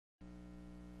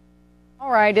All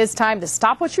right, it's time to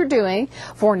stop what you're doing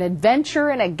for an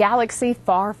adventure in a galaxy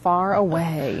far, far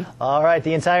away. All right,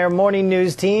 the entire morning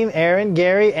news team, Aaron,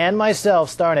 Gary, and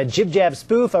myself, star in a Jib Jab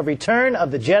spoof of Return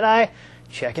of the Jedi.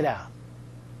 Check it out.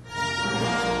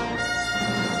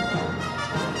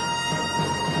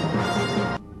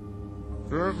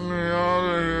 Get me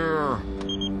out of here.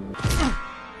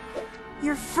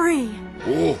 You're free.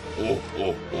 Oh.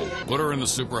 Put her in the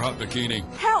super hot bikini.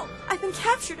 Help! I've been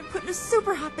captured and put in a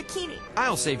super hot bikini.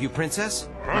 I'll save you, princess.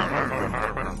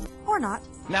 Or not.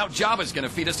 Now Jabba's gonna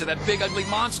feed us to that big ugly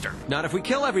monster. Not if we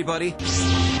kill everybody.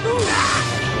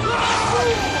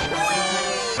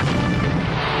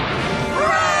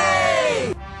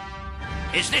 Hooray!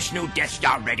 Is this new Death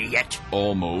Star ready yet?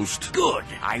 Almost. Good.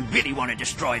 I really want to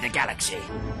destroy the galaxy.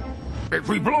 If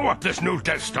we blow up this new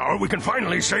Death Star, we can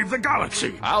finally save the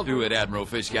galaxy. I'll do it, Admiral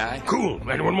Fish Guy. Cool.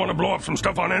 Anyone want to blow up some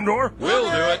stuff on Endor?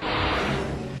 We'll do it.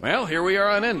 Well, here we are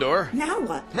on Endor. Now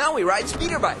what? Now we ride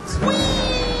speeder bikes. Whee!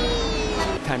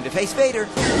 Time to face Vader.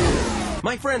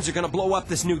 My friends are gonna blow up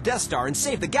this new Death Star and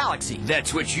save the galaxy.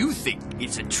 That's what you think.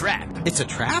 It's a trap. It's a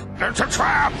trap? It's a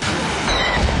trap!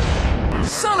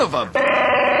 Son of a...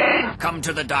 Come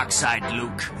to the dark side,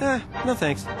 Luke. No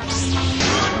thanks.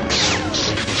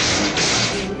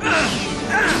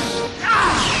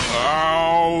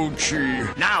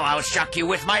 Ouchie. Now I'll shock you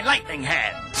with my lightning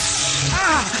hands.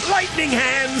 Lightning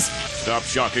hands! Stop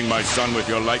shocking my son with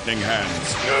your lightning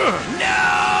hands.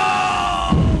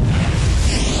 No!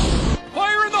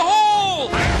 Fire in the hole!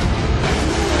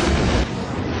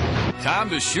 Time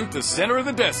to shoot the center of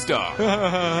the Death Star.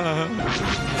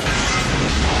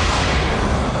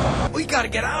 We gotta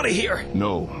get out of here.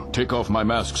 No, take off my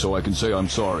mask so I can say I'm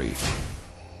sorry.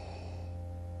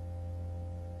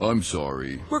 I'm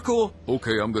sorry. We're cool.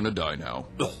 Okay, I'm gonna die now.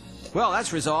 Well,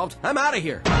 that's resolved. I'm out of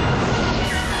here.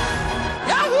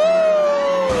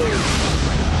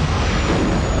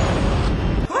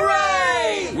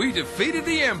 Hooray! We defeated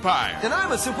the Empire. And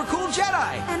I'm a super cool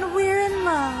Jedi. And we're in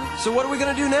love. So what are we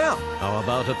gonna do now? How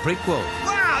about a prequel?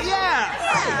 Wow, yeah!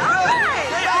 All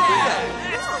right!